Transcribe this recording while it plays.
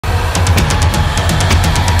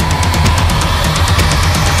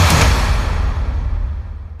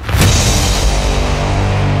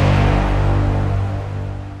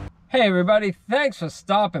Hey everybody, thanks for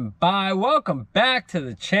stopping by. Welcome back to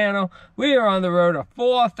the channel. We are on the road to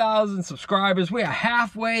 4,000 subscribers. We are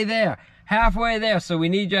halfway there, so we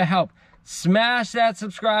need your help. Smash that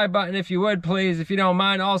subscribe button if you would, please. If you don't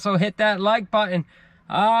mind, also hit that like button.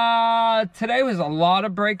 Today was a lot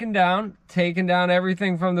of breaking down, taking down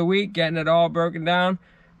everything from the week, getting it all broken down,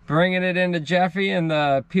 bringing it into Jeffy and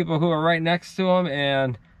the people who are right next to him,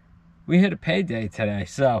 and we hit a payday today.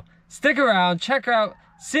 So stick around, check out,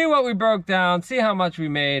 see what we broke down, see how much we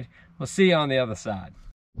made. We'll see you on the other side.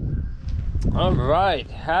 All right,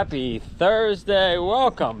 happy Thursday.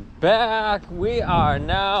 Welcome back. We are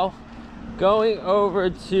now going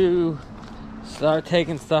over to start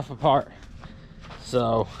taking stuff apart.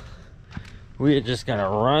 So we are just gonna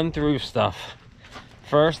run through stuff.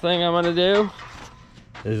 First thing I'm gonna do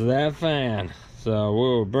is that fan. So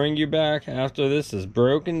we'll bring you back after this is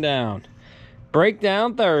broken down.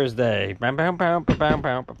 Breakdown Thursday.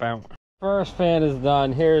 First fan is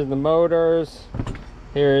done. Here's the motors.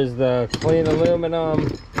 Here's the clean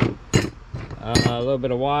aluminum. A little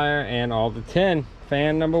bit of wire and all the tin.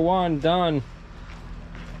 Fan number one done.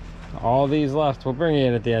 All these left. We'll bring you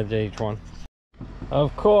in at the edge of each one.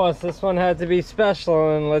 Of course, this one had to be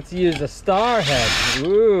special, and let's use a star head.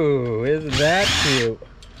 Ooh, isn't that cute?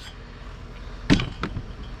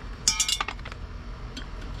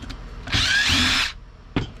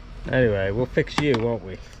 Anyway, we'll fix you, won't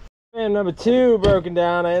we? And number two broken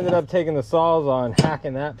down. I ended up taking the sawzall and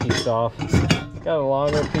hacking that piece off. Got a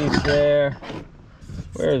longer piece there.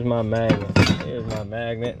 Where's my magnet? Here's my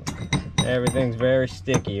magnet. Everything's very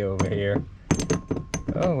sticky over here.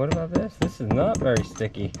 Oh, what about this? This is not very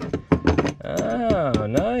sticky. Oh,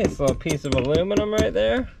 nice little piece of aluminum right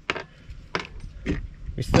there.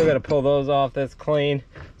 We still got to pull those off. That's clean.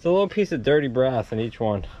 It's a little piece of dirty brass in each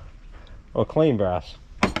one. Or clean brass.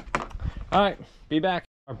 All right, be back.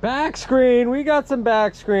 Our back screen, we got some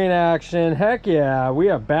back screen action. Heck yeah, we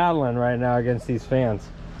are battling right now against these fans.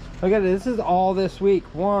 Look at this is all this week.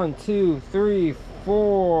 1, 2, 3,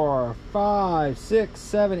 4, 5, 6,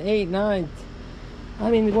 7, 8, 9. I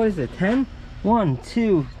mean, what is it, 10? 1,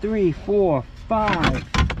 2, 3, 4, 5,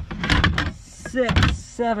 6,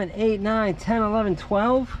 7, 8, 9, 10, 11,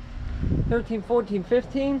 12, 13, 14,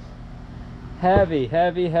 15. Heavy,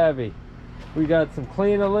 heavy, heavy. We got some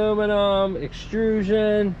clean aluminum,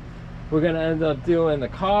 extrusion. We're gonna end up doing the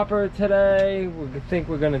copper today. We think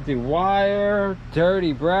we're gonna do wire,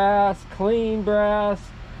 dirty brass, clean brass,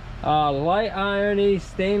 light irony,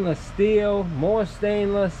 stainless steel, more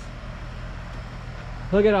stainless.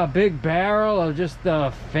 Look at our big barrel of just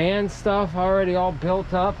the fan stuff already all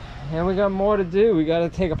built up. And we got more to do. We gotta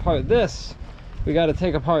take apart this. We got to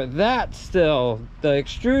take apart that still. The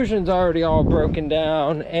extrusion's already all broken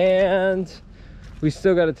down, and we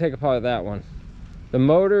still got to take apart that one. The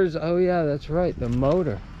motors, oh yeah, that's right, the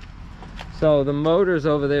motor. So the motor's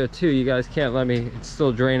over there too. You guys can't let me, it's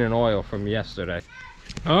still draining oil from yesterday.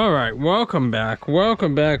 All right, welcome back,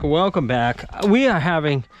 welcome back, welcome back. We are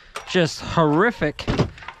having just horrific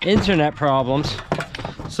internet problems.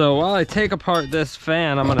 So while I take apart this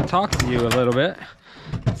fan, I'm going to talk to you a little bit.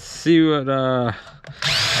 See what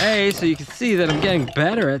A, so you can see that I'm getting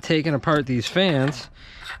better at taking apart these fans,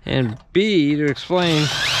 and B, to explain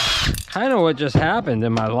kind of what just happened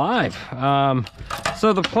in my live.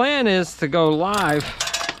 So the plan is to go live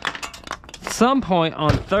some point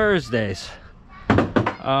on Thursdays,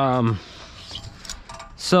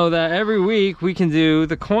 so that every week we can do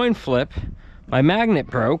the coin flip. My magnet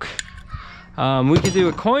broke. We could do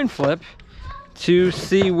a coin flip to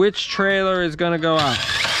see which trailer is going to go out.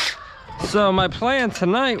 So my plan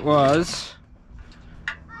tonight was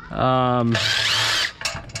to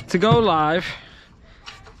go live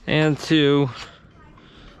and to,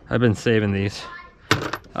 I've been saving these,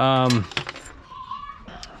 go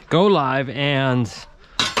live and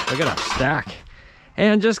look at our stack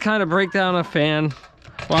and just kind of break down a fan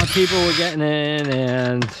while people were getting in,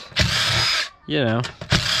 and you know,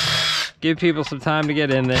 give people some time to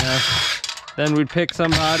get in there. Then we'd pick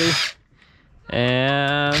somebody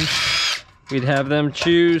and we'd have them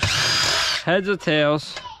choose heads or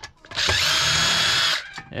tails.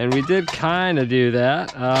 And we did kind of do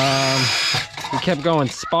that. We kept going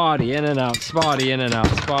spotty in and out, spotty in and out,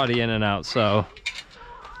 spotty in and out. So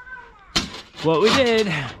what we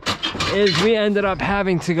did is we ended up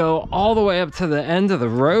having to go all the way up to the end of the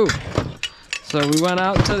road. So we went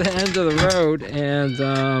out to the end of the road, and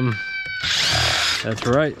that's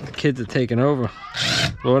right, the kids are taking over.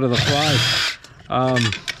 Lord of the Flies.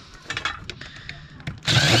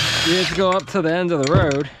 We had to go up to the end of the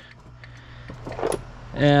road,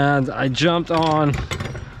 and I jumped on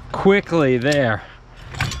quickly there.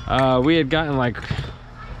 We had gotten like,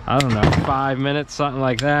 I don't know, 5 minutes, something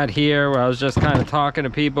like that here, where I was just kind of talking to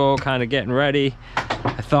people, kind of getting ready.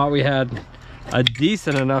 I thought we had a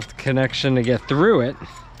decent enough connection to get through it,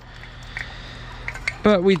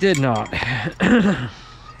 but we did not.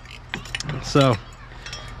 So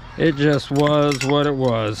it just was what it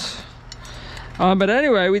was. But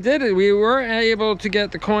anyway, we did it. We were able to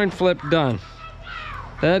get the coin flip done.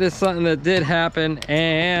 That is something that did happen.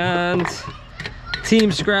 And Team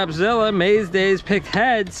Scrapzilla, Maze Days, picked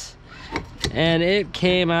heads, and it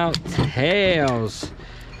came out tails.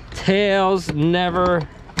 Tails never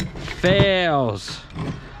fails.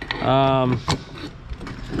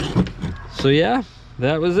 So yeah,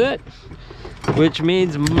 that was it. Which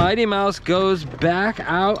means Mighty Mouse goes back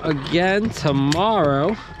out again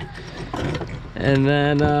tomorrow. And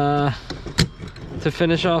then to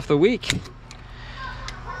finish off the week.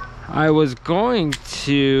 I was going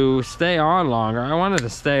to stay on longer. I wanted to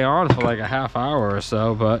stay on for like a half hour or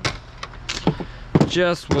so, but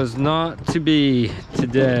just was not to be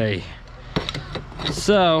today.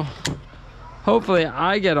 So hopefully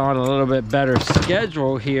I get on a little bit better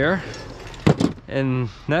schedule here and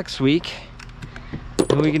next week,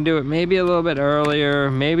 and we can do it maybe a little bit earlier.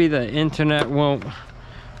 Maybe the internet won't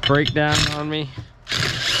break down on me,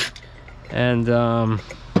 and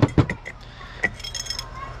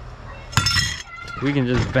we can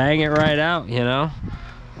just bang it right out, you know,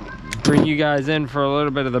 bring you guys in for a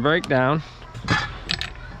little bit of the breakdown.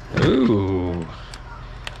 Ooh,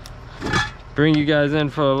 bring you guys in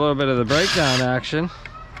for a little bit of the breakdown action.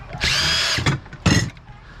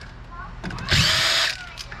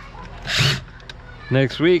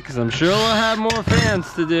 Next week, because I'm sure we'll have more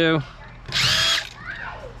fans to do.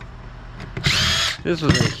 This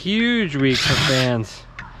was a huge week for fans,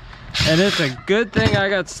 and it's a good thing I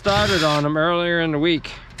got started on them earlier in the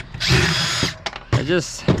week. I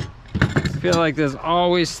just feel like there's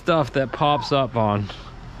always stuff that pops up on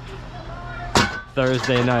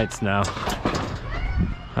Thursday nights now.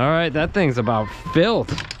 All right, that thing's about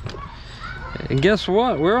filled. And guess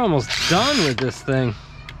what? We're almost done with this thing.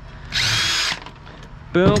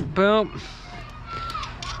 Boom, boom.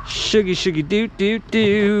 Shuggy, shuggy, doo, doo,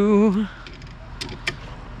 doo.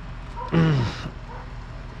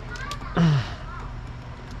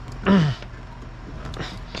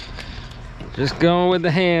 Just going with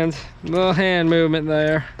the hands, little hand movement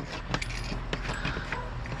there.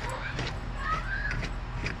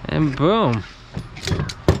 And boom.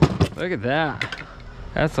 Look at that.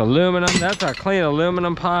 That's aluminum. That's our clean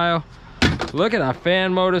aluminum pile. Look at our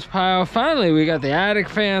fan motors pile. Finally, we got the attic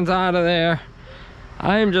fans out of there.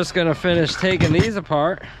 I am just gonna finish taking these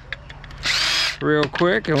apart real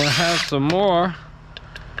quick, and we'll have some more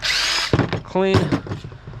clean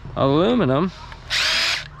aluminum.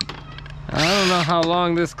 I don't know how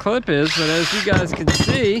long this clip is, but as you guys can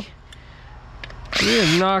see, we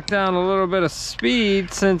have knocked down a little bit of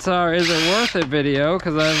speed since our Is It Worth It video,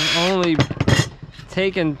 because I've only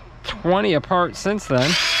taken 20 apart since then.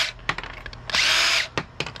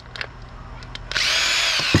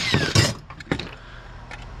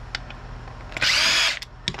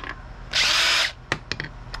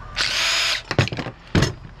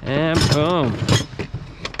 And boom.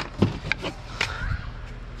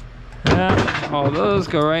 Yeah, all those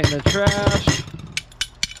go right in the trash.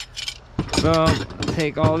 Boom.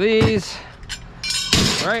 Take all these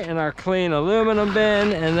right in our clean aluminum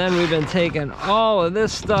bin, and then we've been taking all of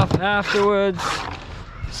this stuff afterwards,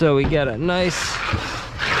 so we get a nice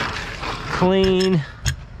clean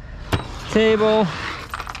table.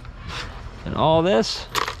 And all this,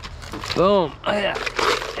 boom. Yeah.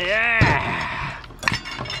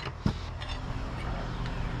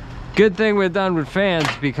 Good thing we're done with fans,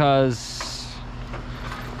 because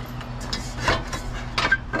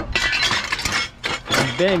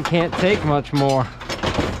the bin can't take much more.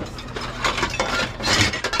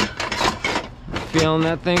 Feeling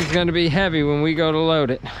that thing's gonna be heavy when we go to load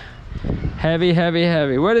it. Heavy, heavy,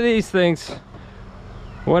 heavy. What are these things?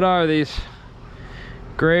 What are these?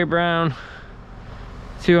 Gray brown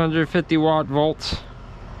 250 watt volts.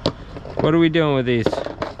 What are we doing with these?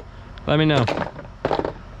 Let me know.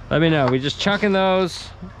 Let me know. We just chucking those?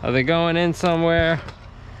 Are they going in somewhere?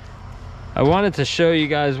 I wanted to show you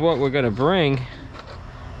guys what we're gonna bring,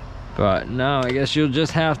 but no, I guess you'll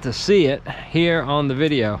just have to see it here on the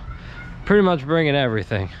video. Pretty much bringing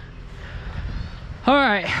everything. All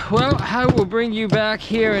right, well, I will bring you back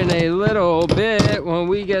here in a little bit when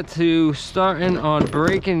we get to starting on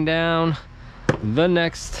breaking down the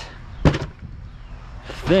next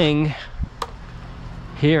thing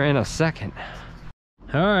here in a second.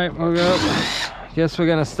 All right, we'll go. Guess we're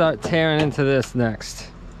gonna start tearing into this next.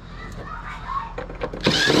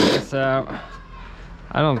 this out.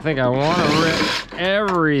 I don't think I want to rip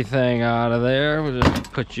everything out of there. We'll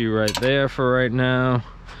just put you right there for right now.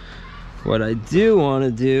 What I do want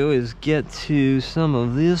to do is get to some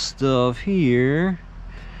of this stuff here.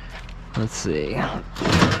 Let's see.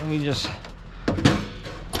 Let me just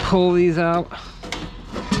pull these out.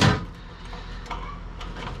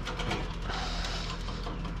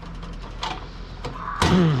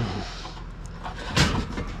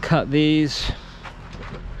 Cut these.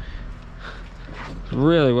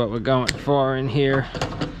 Really what we're going for in here.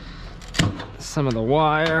 Some of the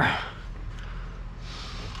wire.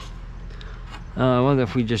 I wonder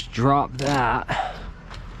if we just drop that.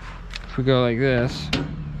 If we go like this.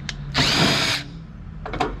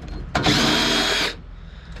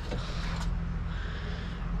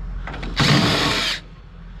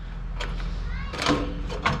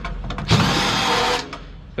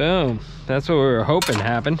 Boom. That's what we were hoping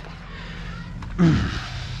happened.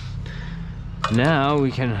 Now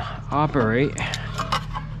we can operate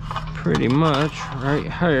pretty much right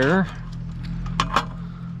here.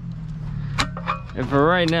 And for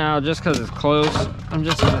right now, just because it's close, I'm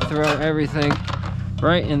just gonna throw everything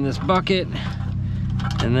right in this bucket,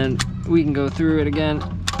 and then we can go through it again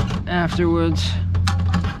afterwards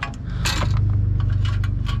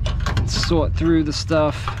and sort through the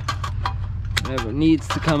stuff. Whatever needs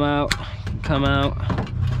to come out can come out.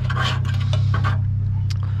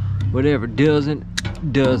 Whatever doesn't.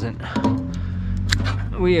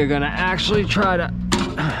 We are gonna actually try to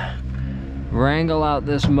wrangle out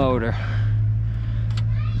this motor.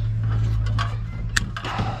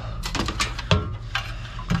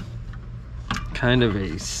 Kind of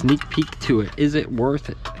a sneak peek to it. Is it worth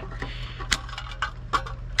it?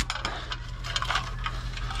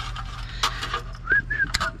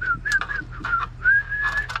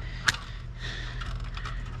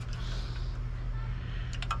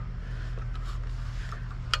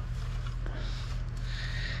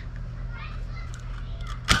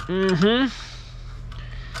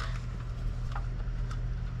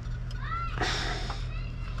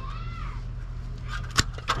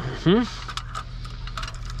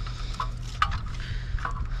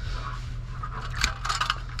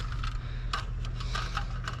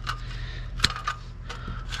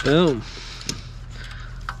 Boom.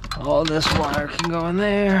 All this wire can go in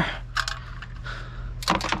there.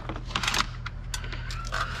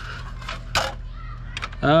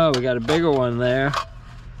 Oh, we got a bigger one there.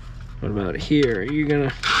 What about here? Are you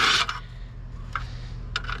gonna...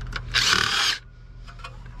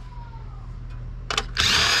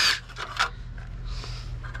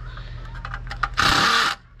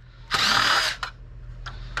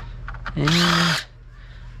 And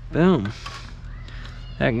boom.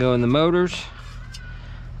 That can go in the motors.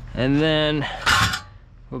 And then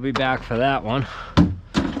we'll be back for that one.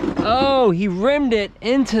 Oh, he rimmed it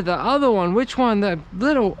into the other one. Which one? The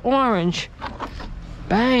little orange.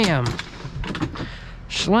 Bam.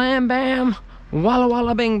 Slam bam. Walla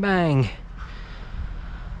walla bing bang.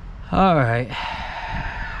 All right.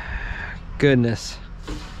 Goodness.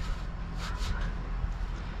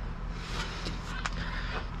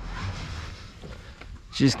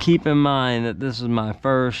 Just keep in mind that this is my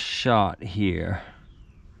first shot here.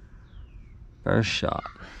 First shot.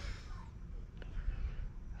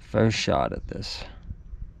 First shot at this.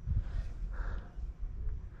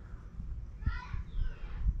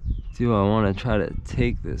 Do I want to try to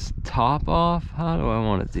take this top off? How do I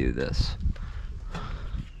want to do this?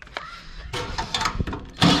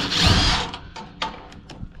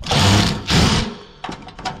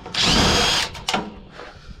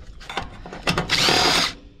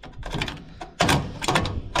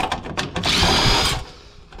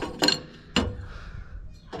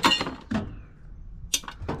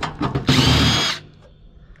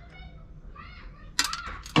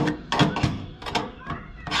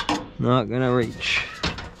 Not gonna reach.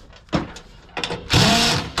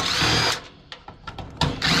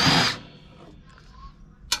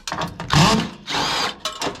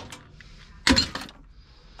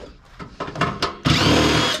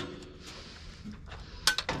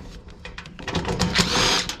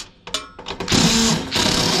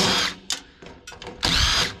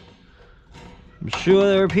 I'm sure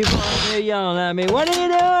there were people out there yelling at me, "What are you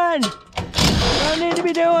doing? You don't need to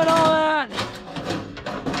be doing all that."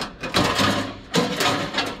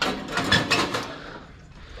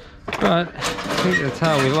 But I think that's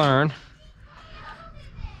how we learn.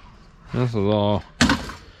 This is all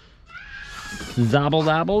zabble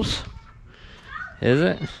dabbles, is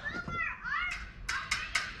it?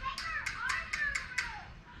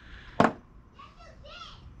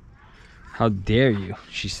 How dare you,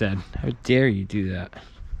 she said. How dare you do that?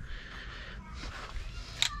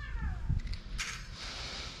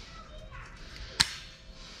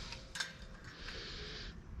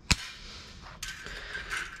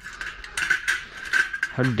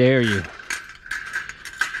 How dare you?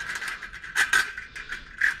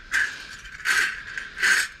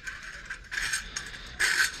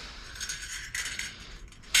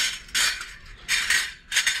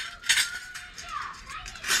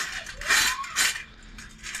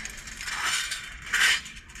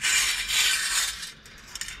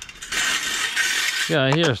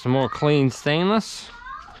 Yeah, here's some more clean stainless.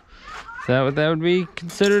 Is that what that would be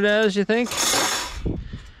considered as, you think?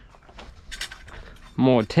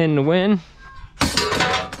 More tin to win.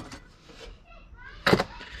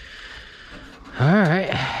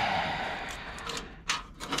 Alright.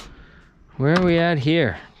 Where are we at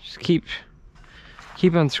here? Just keep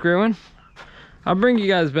unscrewing. I'll bring you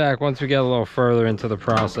guys back once we get a little further into the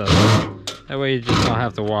process. That way you just don't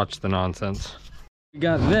have to watch the nonsense. We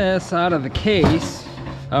got this out of the case.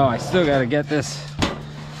 Oh, I still gotta get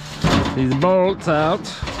these bolts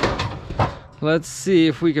out. Let's see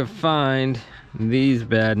if we can find these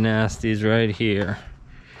bad nasties right here.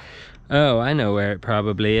 Oh, I know where it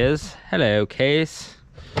probably is. Hello, case.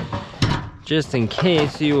 Just in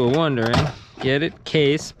case you were wondering. Get it?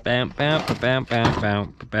 Case. Bam, bam, bam, bam,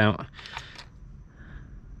 bam, bam.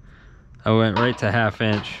 I went right to 1/2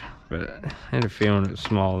 inch, but I had a feeling it was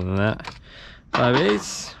smaller than that.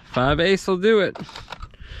 5/8. 5/8 will do it.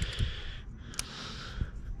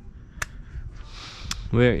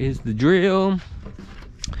 Where is the drill?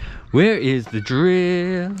 Where is the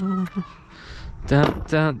drill? Dum,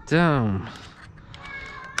 dum, dum.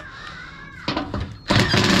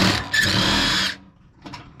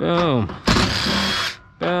 Boom.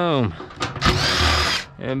 Boom.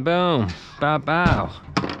 And boom. Bow, bow.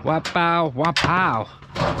 Wap, bow, wap, pow.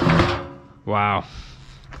 Wow.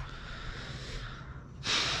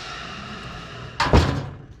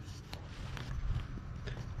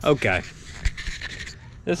 Okay.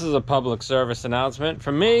 This is a public service announcement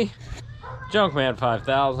from me, Junkman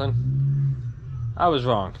 5000. I was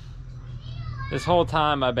wrong. This whole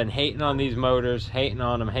time I've been hating on these motors, hating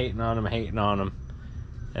on them,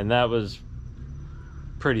 and that was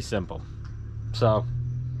pretty simple. So,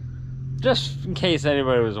 just in case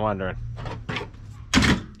anybody was wondering,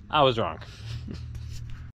 I was wrong.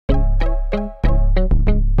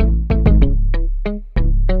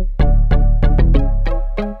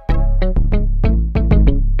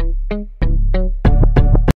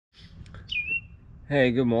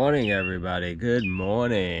 Hey, good morning everybody, good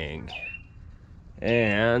morning.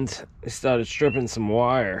 And I started stripping some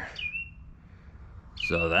wire.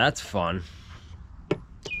 So that's fun.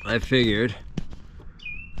 I figured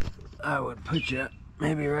I would put you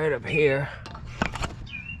maybe right up here.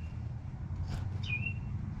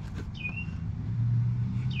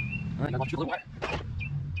 I want you to wire.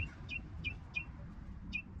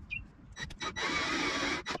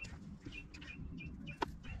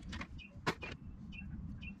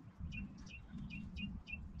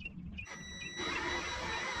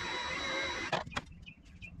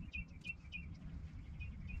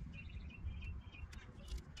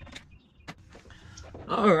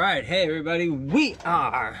 All right, hey everybody, we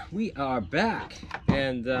are back,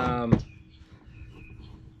 and I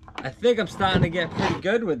think I'm starting to get pretty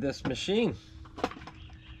good with this machine.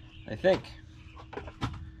 I think.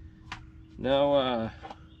 No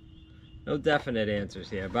definite answers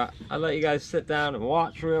here, but I'll let you guys sit down and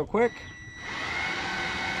watch real quick.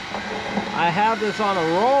 I have this on a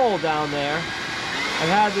roll down there. I've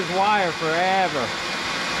had this wire forever.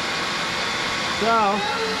 So.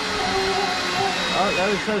 Oh, there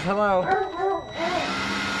it says hello.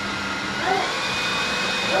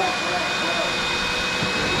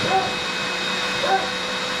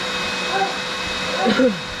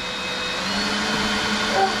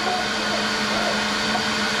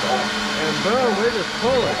 And boom, we're just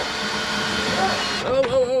pulling.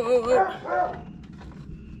 Oh.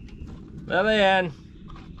 Lillian,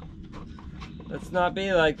 let's not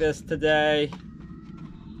be like this today.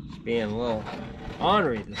 Just being a little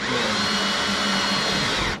ornery this morning.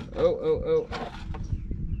 Oh.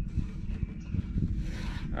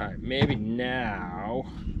 Alright, maybe now.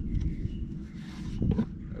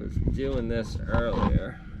 I was doing this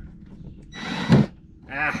earlier.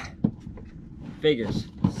 Figures.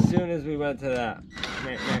 As soon as we went to that.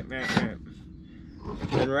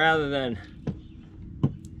 And rather than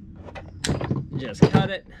just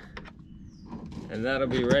cut it, and that'll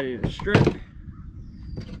be ready to strip.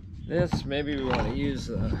 This, maybe we want to use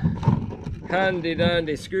a handy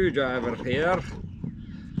dandy screwdriver here.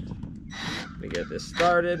 Let me get this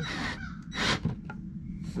started.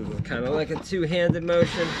 This is kind of like a two-handed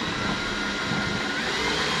motion.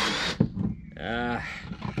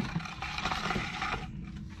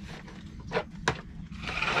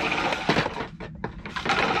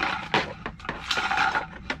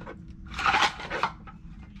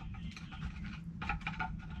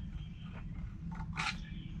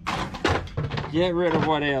 get rid of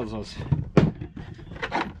what ails us.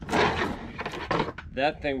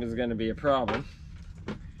 That thing was going to be a problem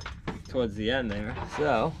towards the end there,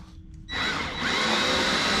 so we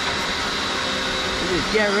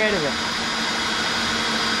just get rid of it.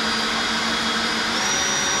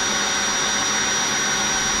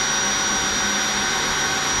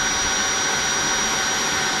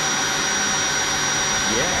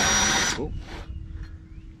 Yeah. Ooh.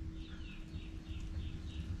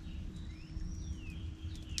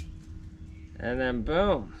 And then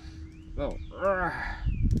boom. Little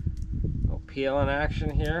peel in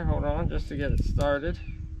action here. Hold on, just to get it started.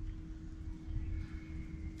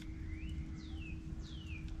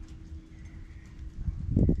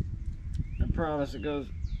 I promise it goes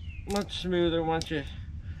much smoother once you...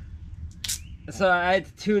 So I had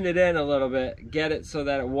to tune it in a little bit, get it so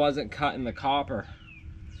that it wasn't cutting the copper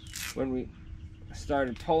when we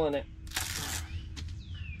started pulling it.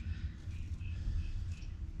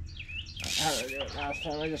 How did I do it last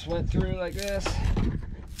time? I just went through like this.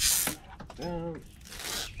 Boom,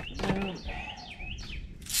 boom,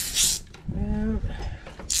 boom,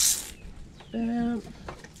 boom.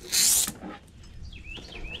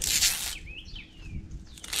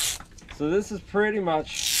 So this is pretty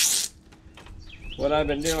much what I've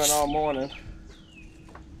been doing all morning.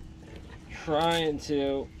 Trying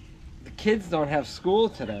to... The kids don't have school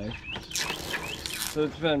today, so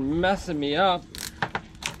it's been messing me up.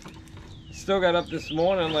 Still got up this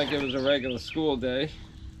morning like it was a regular school day.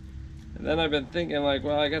 And then I've been thinking like,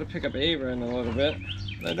 well, I gotta pick up Ava in a little bit.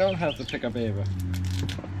 I don't have to pick up Ava.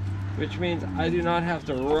 Which means I do not have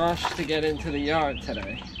to rush to get into the yard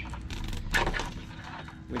today.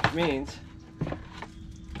 Which means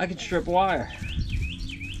I can strip wire.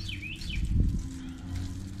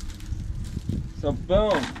 So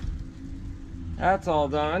boom, that's all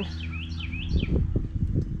done.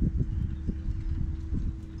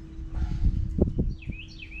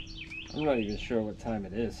 I'm not even sure what time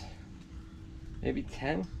it is. Maybe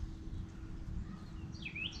 10?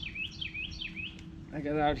 I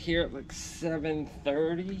got out here at like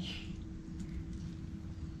 7:30,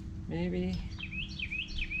 maybe.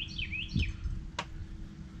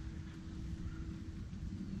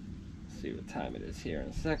 Let's see what time it is here in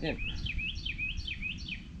a second.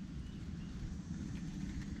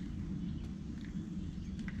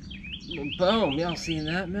 Boom, y'all seen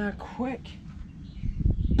that, man? Quick.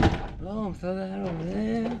 Boom, throw that over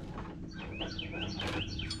there.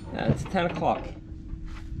 Yeah, it's 10 o'clock.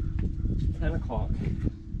 10 o'clock.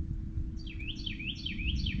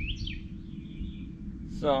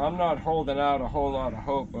 So I'm not holding out a whole lot of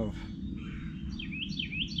hope of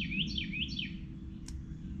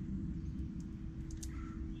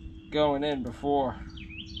going in before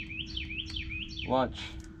lunch.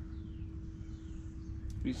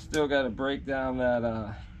 We still got to break down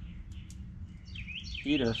that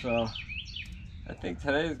heater, so I think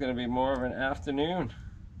today is going to be more of an afternoon.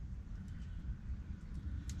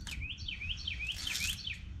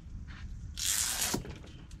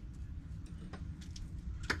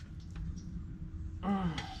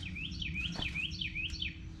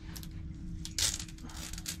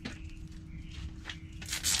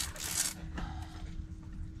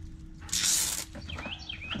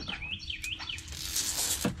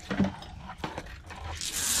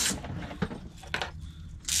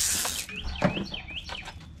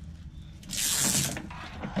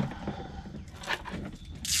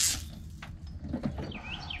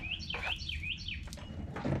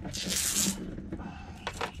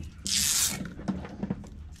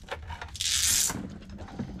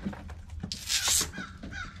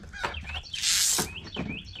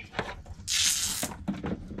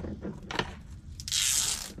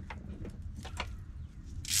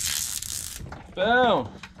 Boom.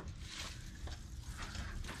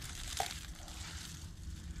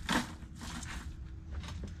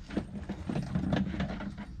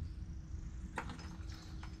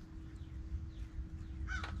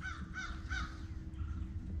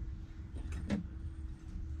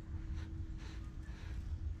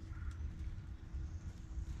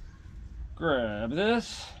 Grab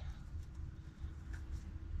this.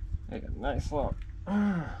 Make a nice little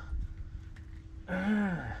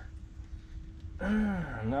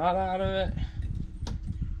knot out of it,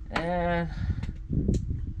 and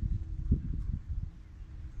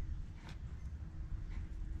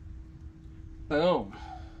boom.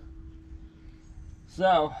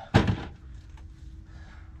 So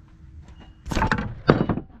that's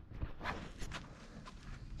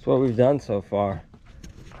what we've done so far.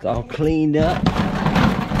 It's all cleaned up,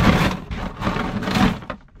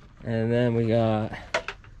 and then we got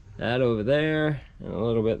that over there and a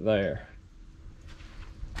little bit there.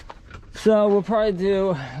 So we'll probably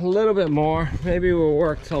do a little bit more. Maybe we'll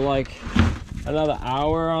work till like another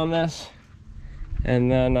hour on this,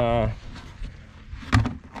 and then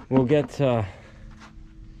we'll get to,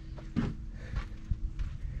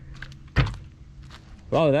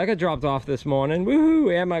 oh, that got dropped off this morning.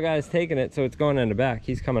 Woohoo! Yeah, my guy's taking it, so it's going in the back.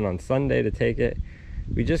 He's coming on Sunday to take it.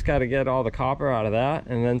 We just got to get all the copper out of that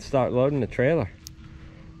and then start loading the trailer.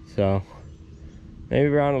 So maybe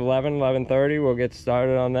around 11:30 we'll get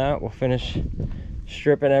started on that. We'll finish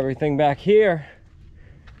stripping everything back here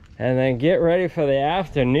and then get ready for the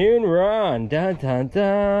afternoon run. Dun dun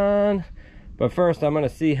dun. But first I'm going to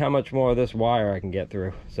see how much more of this wire I can get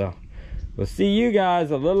through. So we'll see you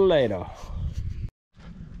guys a little later.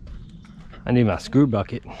 I need my screw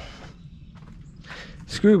bucket.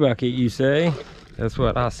 Screw bucket, you say? That's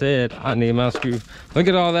what I said. I need my screw. Look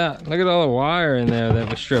at all that. Look at all the wire in there that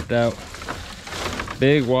was stripped out.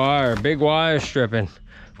 Big wire stripping.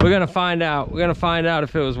 We're gonna find out. We're gonna find out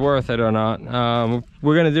if it was worth it or not.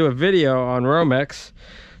 We're gonna do a video on Romex.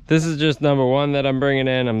 This is just number one that I'm bringing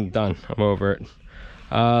in. I'm done. I'm over it.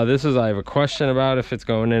 I have a question about if it's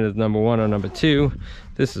going in as number one or number two.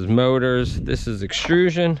 This is motors. This is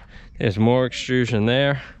extrusion. There's more extrusion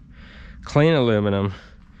there. Clean aluminum,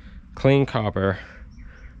 clean copper,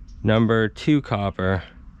 number two copper,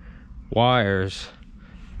 wires,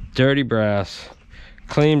 dirty brass,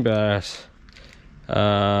 clean brass,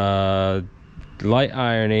 light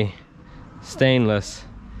irony, stainless,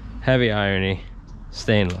 heavy irony,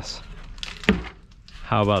 stainless.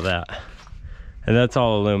 How about that? And that's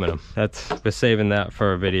all aluminum. We're saving that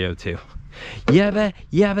for a video too. Yabba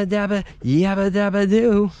yabba dabba yabba dabba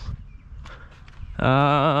doo.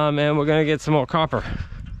 And we're gonna get some more copper.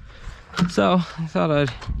 So I thought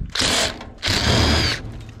I'd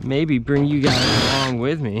maybe bring you guys along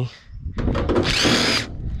with me.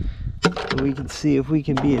 We can see if we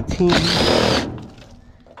can be a team.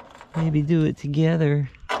 Maybe do it together.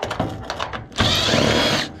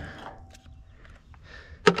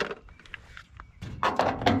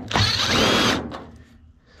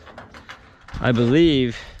 I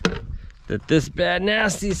believe that this bad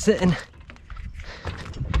nasty's sitting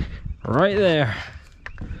right there.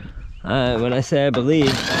 When I say I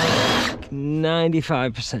believe,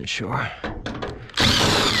 95% sure.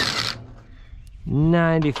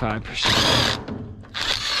 95%.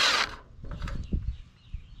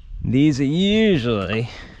 These are usually,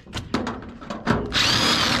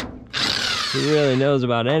 who really knows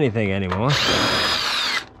about anything anymore?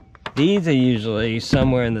 These are usually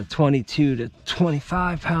somewhere in the 22 to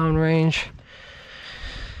 25 pound range.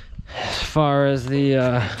 As far as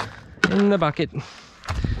the in the bucket.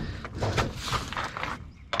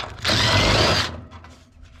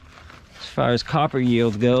 As far as copper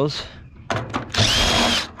yield goes.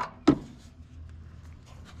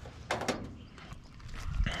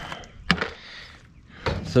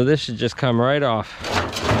 So this should just come right off.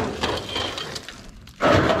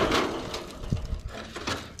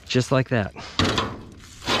 Just like that.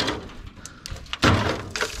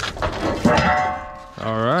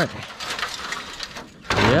 All right.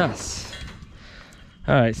 Yes.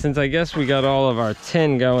 All right, since I guess we got all of our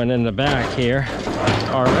tin going in the back here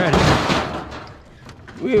already,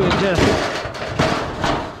 we would just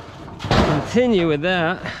continue with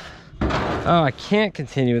that. Oh, I can't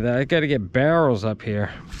continue with that. I gotta get barrels up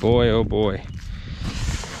here. Boy, oh boy.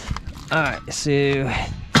 All right, so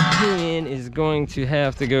tin is going to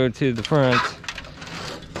have to go to the front,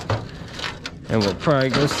 and we'll probably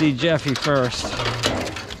go see Jeffy first.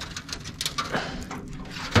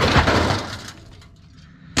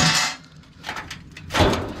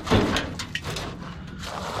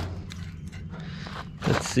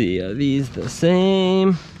 Let's see, are these the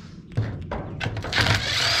same?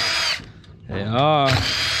 They are.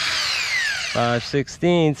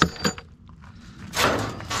 5/16.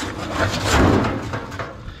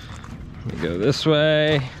 Go this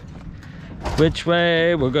way. Which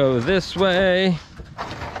way? We'll go this way.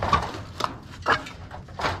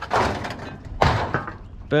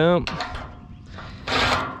 Boom.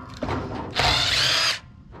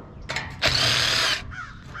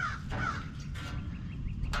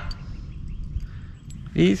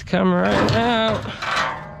 These come right out.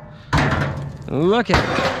 Look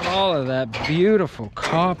at all of that beautiful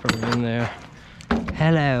copper in there.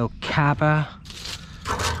 Hello, copper.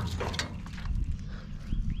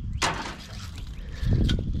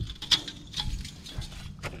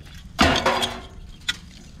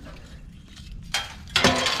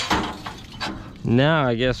 Now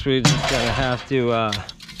I guess we're just gonna have to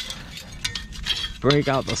break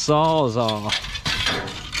out the Sawzall.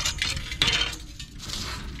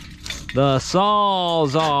 The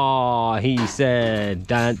Sawzall, he said.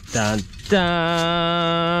 Dun, dun,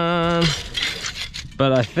 dun.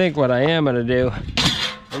 But I think what I am gonna do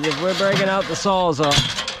is if we're breaking out the Sawzall,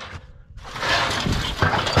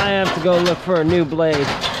 I have to go look for a new blade.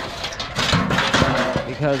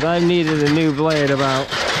 Because I needed a new blade about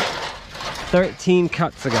 13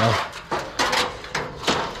 cuts ago.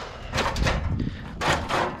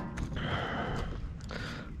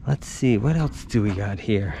 Let's see, what else do we got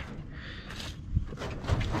here?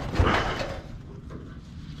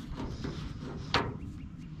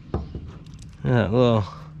 Little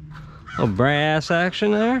brass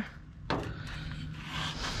action there.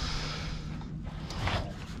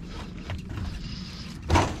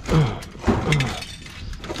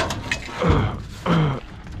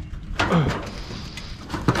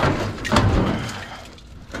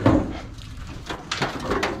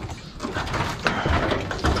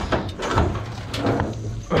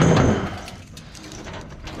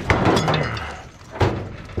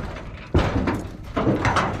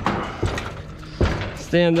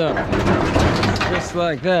 Stand up, just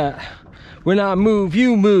like that. When I move,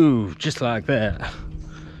 you move, just like that.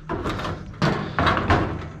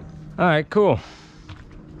 All right, cool.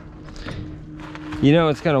 You know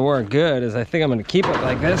what's gonna work good is I think I'm gonna keep it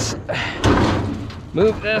like this.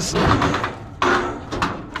 Move this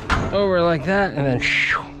over like that, and then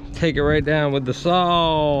take it right down with the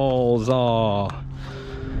Sawzall.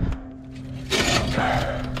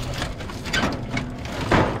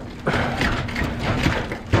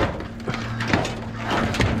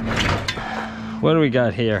 What do we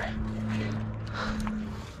got here?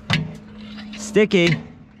 Sticky.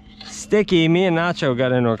 Sticky. Me and Nacho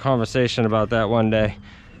got into a conversation about that one day.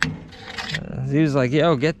 He was like,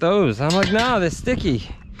 yo, get those. I'm like, nah, they're sticky.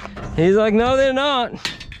 He's like, no, they're not.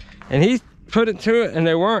 And he put it to it and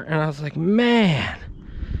they weren't. And I was like, man.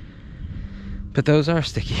 But those are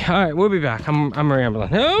sticky. All right, we'll be back. I'm rambling.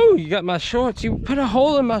 No, you got my shorts. You put a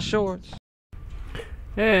hole in my shorts.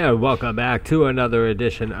 And welcome back to another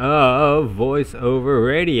edition of Voiceover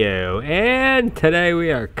Radio. And today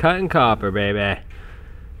we are cutting copper, baby.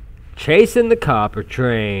 Chasing the copper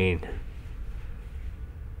train.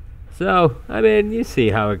 So, I mean, you see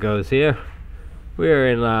how it goes here. We're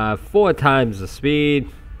in 4 times the speed.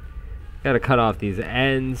 Got to cut off these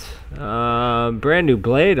ends. Brand new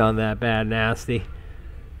blade on that bad nasty.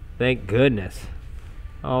 Thank goodness.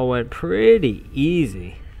 All went pretty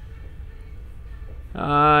easy.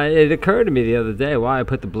 It occurred to me the other day why I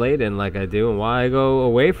put the blade in like I do and why I go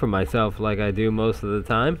away from myself like I do most of the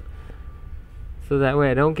time. So that way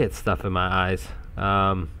I don't get stuff in my eyes.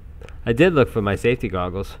 I did look for my safety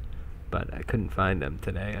goggles, but I couldn't find them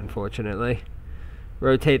today, unfortunately.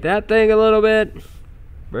 Rotate that thing a little bit.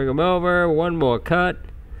 Bring them over. One more cut.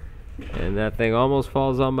 And that thing almost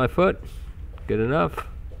falls on my foot. Good enough?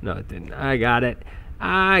 No, it didn't. I got it.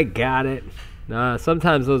 I got it.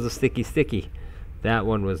 Sometimes those are sticky. That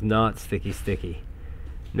one was not sticky.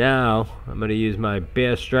 Now, I'm going to use my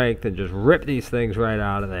bare strength and just rip these things right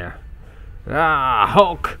out of there. Ah,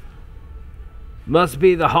 Hulk! Must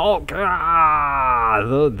be the Hulk! Ah!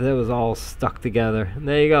 That was all stuck together. And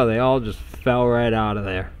there you go. They all just fell right out of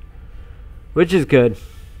there. Which is good.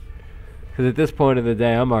 Because at this point in the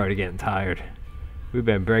day, I'm already getting tired. We've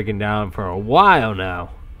been breaking down for a while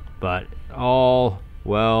now. But all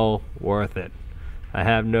well worth it. I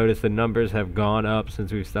have noticed the numbers have gone up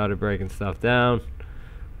since we started breaking stuff down.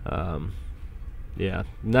 Yeah,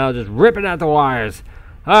 now just ripping out the wires.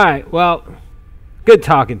 All right, well, good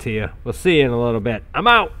talking to you. We'll see you in a little bit. I'm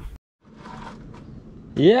out.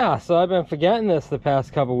 Yeah, so I've been forgetting this the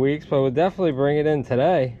past couple weeks, but we'll definitely bring it in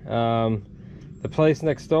today. The place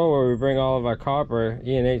next door where we bring all of our copper,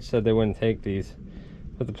 E&H said they wouldn't take these.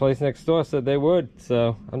 But the place next door said they would,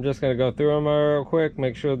 so I'm just going to go through them real quick,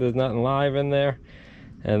 make sure there's nothing live in there,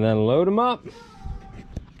 and then load them up.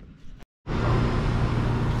 Look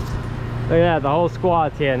at that, the whole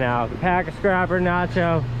squad's here now. The Packer Scrapper,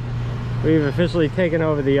 Nacho. We've officially taken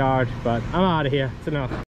over the yard, but I'm out of here. It's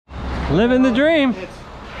enough. Living the dream. It's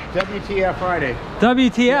WTF Friday.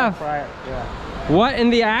 WTF? Yeah. What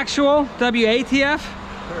in the actual? WATF?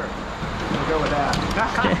 Sure. We'll go with that.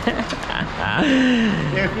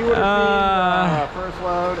 If you would have seen first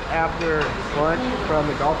load after lunch from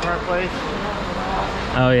the golf cart place.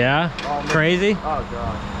 Oh yeah? Crazy? Oh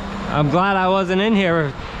god. I'm glad I wasn't in here.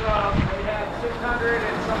 They had 600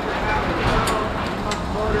 and something pounds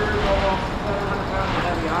motors, almost 700 pounds of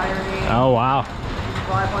heavy ironing. Oh wow.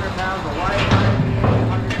 500 pounds of light ironing,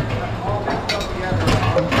 100 all mixed up together.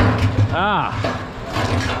 Ah.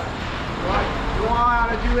 You want how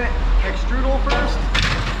to do it extrudal first?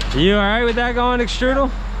 You alright with that going extrudal?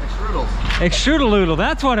 Extrudal Extrudals. Extrudaloodle,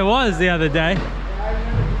 that's what it was the other day.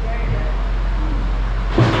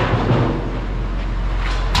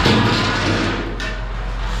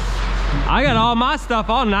 I got all my stuff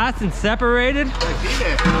all nice and separated.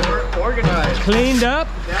 Organized. Cleaned up.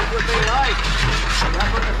 That's what they like.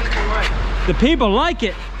 That's what the people like. The people like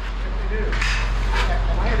it. Yes, they do. And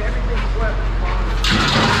I had everything swept.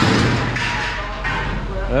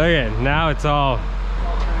 Okay, now it's all.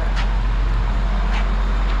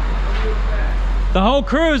 The whole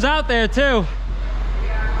crew's out there too.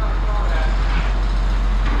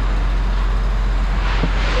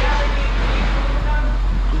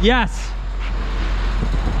 Yes.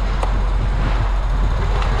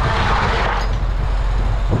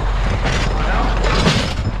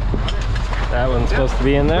 That one's supposed to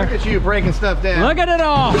be in there. Look at you breaking stuff down. Look at it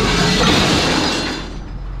all.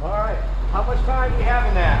 All right. How much time do you have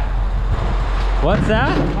in that? What's that?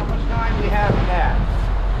 How much time do you have in that?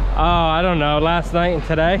 Oh, I don't know. Last night and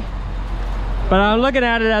today. But I'm looking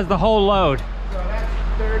at it as the whole load. So that's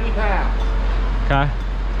 30 pounds. Okay.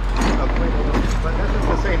 But this is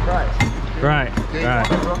the same price. Right. Do you Right.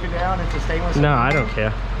 want it broken down into stainless? No, I don't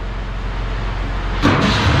care.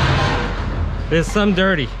 There's some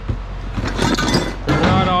dirty. It's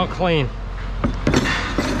not all clean.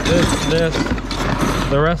 This.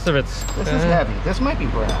 The rest of it's... This is heavy. This might be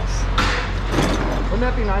brass. Wouldn't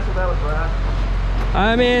that be nice if that was brass?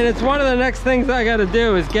 I mean, it's one of the next things I gotta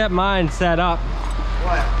do is get mine set up.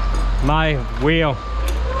 What? My wheel.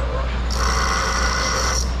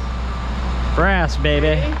 Brass,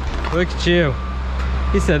 baby. Look at you.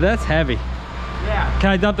 He said that's heavy. Yeah. Can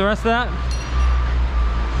I dump the rest of that?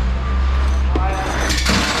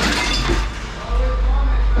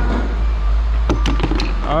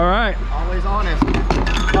 All right. Always honest.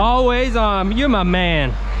 Always on. You're my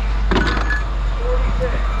man.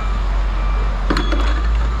 46.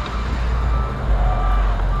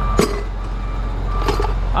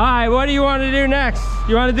 All right, what do you want to do next?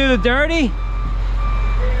 You want to do the dirty?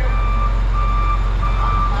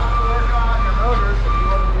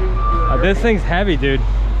 This thing's heavy, dude.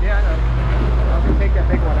 Yeah, I know. I'm gonna take that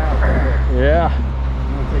big one out. Yeah. I'm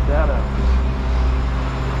gonna take that out.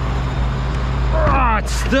 Oh,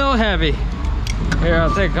 it's still heavy. Here,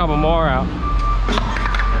 I'll take a couple more out.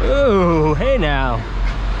 Ooh, hey now.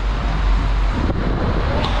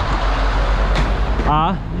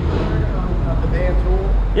 The band tool?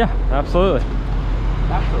 Yeah, absolutely.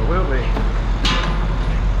 Absolutely.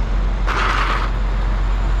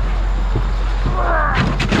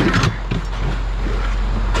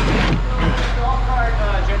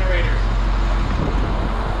 Generators.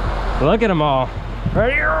 Look at them all.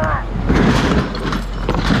 Right here.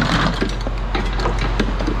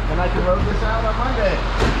 And I can load this out on Monday.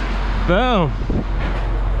 Boom.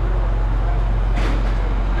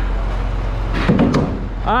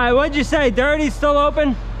 All right, what'd you say? Dirty's still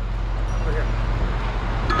open?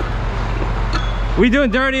 We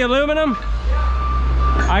doing dirty aluminum?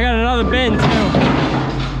 I got another bin too.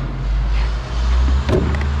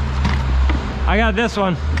 I got this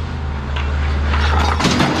one.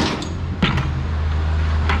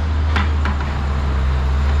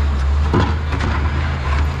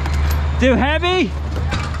 Too heavy?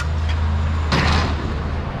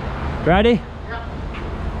 Ready? Yep.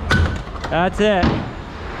 That's it.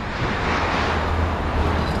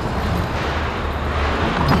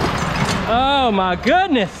 Oh my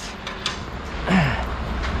goodness.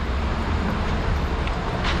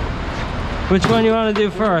 Which one you want to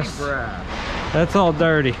do first? That's all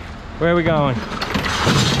dirty. Where are we going?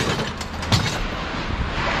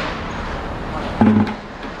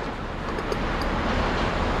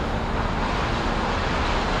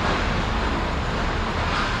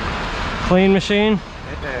 Clean machine?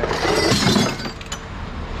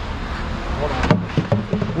 Hold on.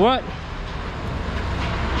 What?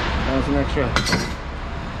 That was an extra.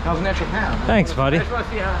 That was an extra pound. Thanks, buddy. I just want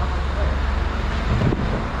to see how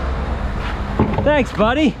much. Thanks,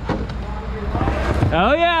 buddy.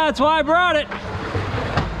 Oh yeah, that's why I brought it.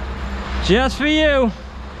 Just for you.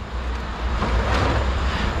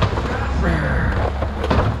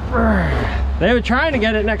 They were trying to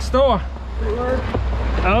get it next door. They were?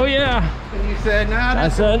 Oh yeah. And you said, nah, I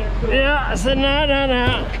said, yeah, I said, no, no,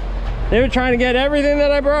 no. They were trying to get everything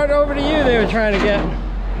that I brought over to you, they were trying to get.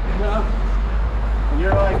 no. And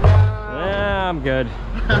you're like, nah. Yeah, I'm good.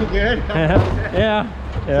 I'm good. Yeah.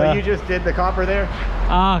 So you just did the copper there?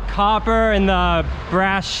 Copper and the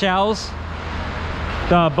brass shells.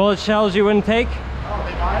 The bullet shells you wouldn't take. Oh,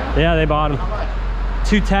 they buy them? Yeah, they bought them. How much?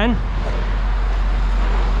 $210.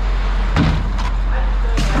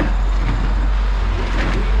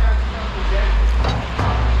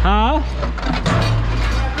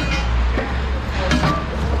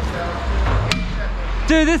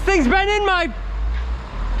 Dude, this thing's been in my...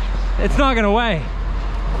 It's not gonna weigh.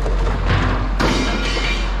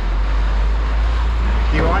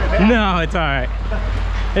 Do you want it back? No, it's all right.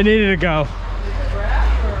 It needed to go. Is it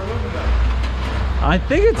brass or aluminum? I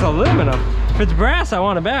think it's aluminum. If it's brass, I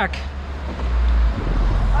want it back.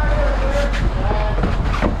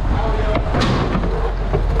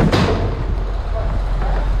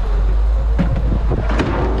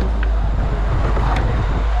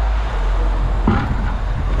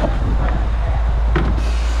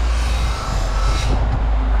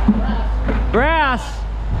 Brass.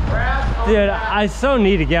 Dude, I so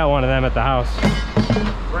need to get one of them at the house.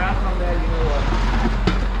 Brass on that, you know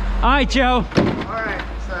what? All right, Joe. Alright,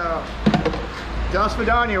 so Das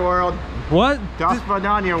Vidania world. What? Das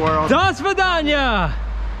Vidania world. Das Vidania!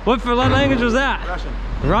 What language was that? Russian.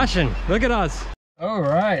 Russian. Look at us. All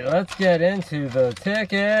right, let's get into the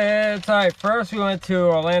tickets. All right, first we went to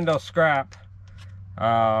Orlando Scrap.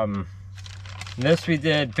 This we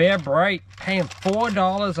did Bear Bright, paying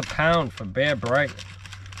 $4 a pound for Bear Bright.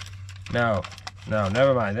 No,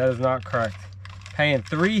 never mind. That is not correct. Paying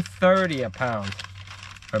 $3.30 a pound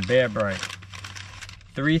for Bear Bright.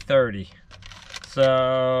 $3.30.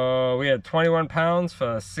 So we had 21 pounds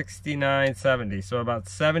for $69.70. So about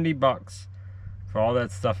 70 bucks for all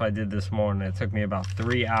that stuff I did this morning. It took me about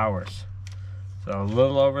 3 hours. So a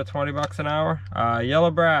little over 20 bucks an hour. Yellow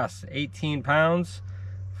brass, 18 pounds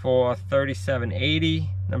for $37.80.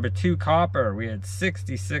 Number 2 copper, we had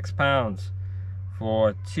 66 pounds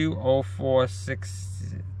for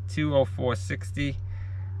 $204.60.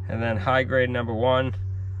 And then high grade number 1,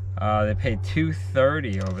 they paid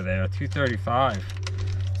 $2.30 over there, $2.35.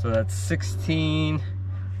 So that's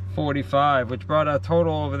 $16.45, which brought our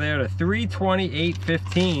total over there to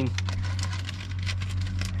 $328.15.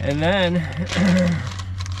 And then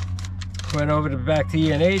went over to back to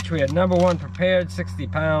E&H. We had number 1 prepared, 60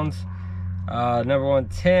 pounds. Number 1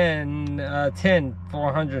 tin,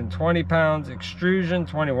 420 pounds. Extrusion,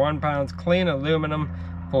 21 pounds. Clean aluminum,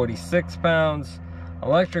 46 pounds.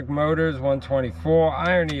 Electric motors, 124.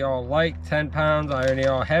 Irony all light, 10 pounds. Irony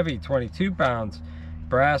all heavy, 22 pounds.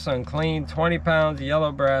 Brass unclean, 20 pounds.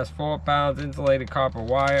 Yellow brass, 4 pounds. Insulated copper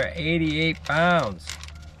wire, 88 pounds.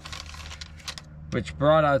 Which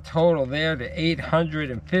brought our total there to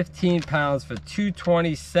 815 pounds for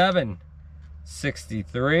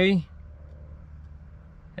 $227.63.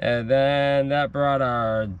 And then that brought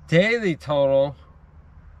our daily total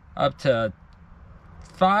up to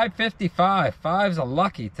 555. Five's a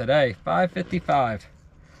lucky today. 555.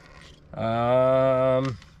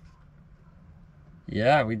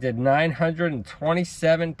 Yeah, we did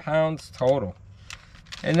 927 pounds total.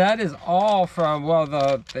 And that is all from, well,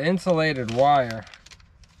 the insulated wire.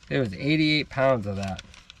 There was 88 pounds of that.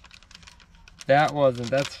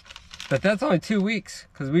 But that's only 2 weeks,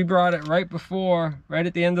 because we brought it right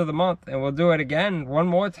at the end of the month, and we'll do it again one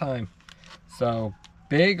more time. So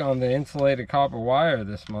big on the insulated copper wire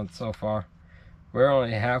this month so far. We're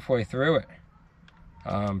only halfway through it.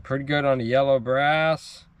 Pretty good on the yellow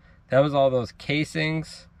brass. That was all those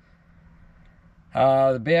casings.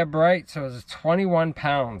 The Bear Bright, so it was 21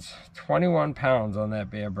 pounds. 21 pounds on that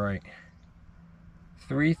Bear Bright.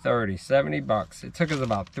 $3.30, 70 bucks. It took us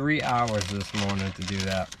about 3 hours this morning to do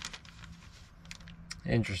that.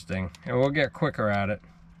 Interesting. And we'll get quicker at it.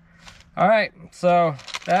 Alright, so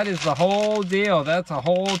that is the whole deal. That's a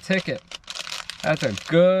whole ticket. That's a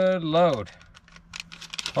good load.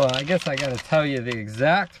 Well, I guess I gotta tell you the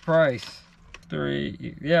exact price.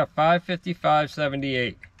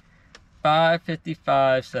 $555.78.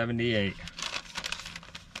 $555.78.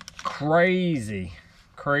 Crazy.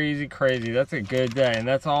 That's a good day. And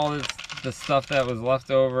that's all the stuff that was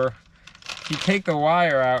left over. If you take the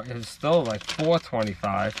wire out, it was still like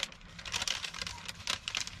 $425.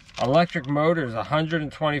 Electric motors,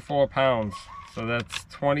 124 pounds. So that's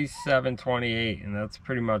 $27.28. And that's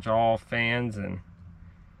pretty much all fans and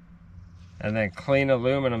then clean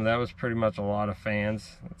aluminum. That was pretty much a lot of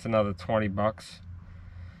fans. That's another 20 bucks.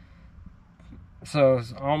 So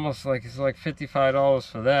it's almost like, it's like $55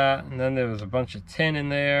 for that. And then there was a bunch of tin in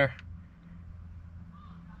there.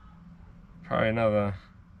 Probably another,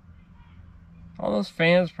 all those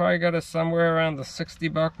fans probably got us somewhere around the 60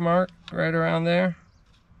 buck mark, right around there.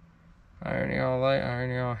 Irony all light,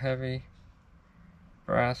 irony all heavy.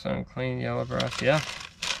 Brass unclean, yellow brass, yeah.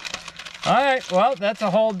 Alright, well, that's a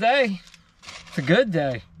whole day. It's a good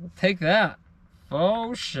day. We'll take that.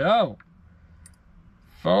 Faux show.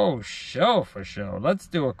 For sure. Let's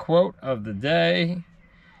do a quote of the day.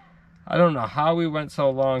 I don't know how we went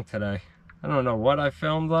so long today. I don't know what I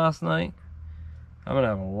filmed last night. I'm gonna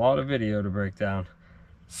have a lot of video to break down.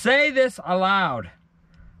 Say this aloud.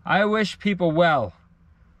 I wish people well.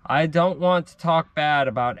 I don't want to talk bad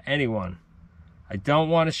about anyone. I don't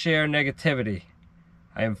want to share negativity.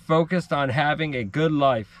 I am focused on having a good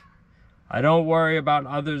life. I don't worry about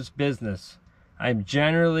others' business. I am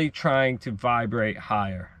generally trying to vibrate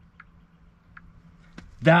higher.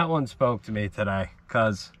 That one spoke to me today,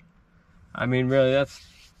 because, I mean, really, that's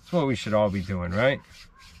what we should all be doing, right?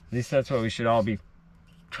 At least that's what we should all be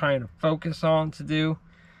trying to focus on to do.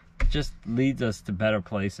 It just leads us to better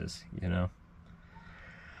places, you know?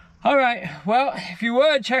 All right, well, if you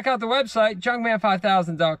would, check out the website,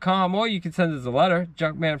 junkman5000.com, or you can send us a letter,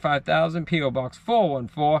 Junkman5000, P.O. Box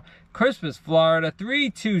 414, Christmas, Florida,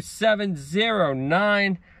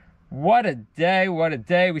 32709. What a day, what a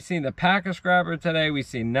day. We seen the Packer Scrapper today. We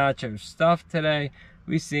seen Nacho Stuff today.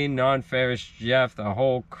 We seen Non-Ferris Jeff. The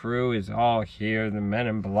whole crew is all here. The Men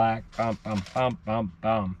in Black. Bum, bum, bum, bum,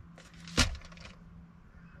 bum.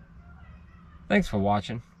 Thanks for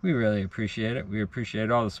watching. We really appreciate it. We appreciate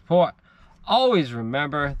all the support. Always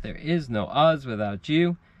remember, there is no us without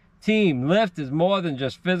you. Team Lift is more than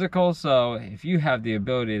just physical, so if you have the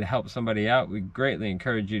ability to help somebody out, we greatly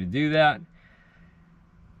encourage you to do that.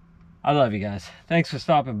 I love you guys. Thanks for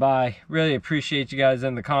stopping by. Really appreciate you guys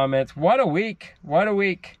in the comments. What a week. What a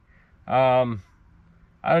week. I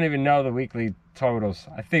don't even know the weekly totals.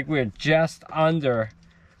 I think we're just under.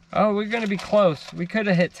 Oh, we're going to be close. We could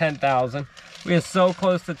have hit 10,000. We are so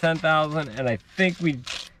close to 10,000, and I think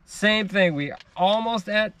same thing. We almost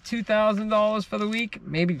at $2,000 for the week,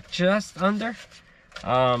 maybe just under.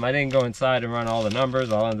 I didn't go inside and run all the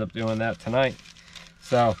numbers. I'll end up doing that tonight.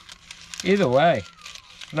 So, either way,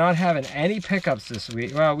 not having any pickups this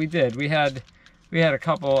week. Well, we did. We had a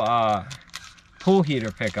couple pool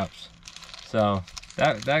heater pickups, so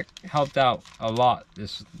that helped out a lot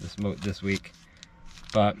this week.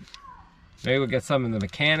 But maybe we'll get some of the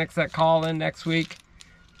mechanics that call in next week.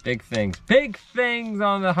 Big things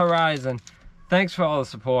on the horizon. Thanks for all the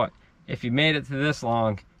support. If you made it to this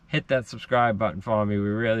long, hit that subscribe button for me. We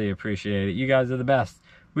really appreciate it. You guys are the best.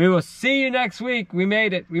 We will see you next week. We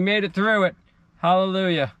made it. We made it through it.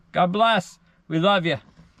 Hallelujah. God bless. We love you.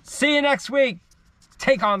 See you next week.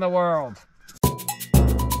 Take on the world.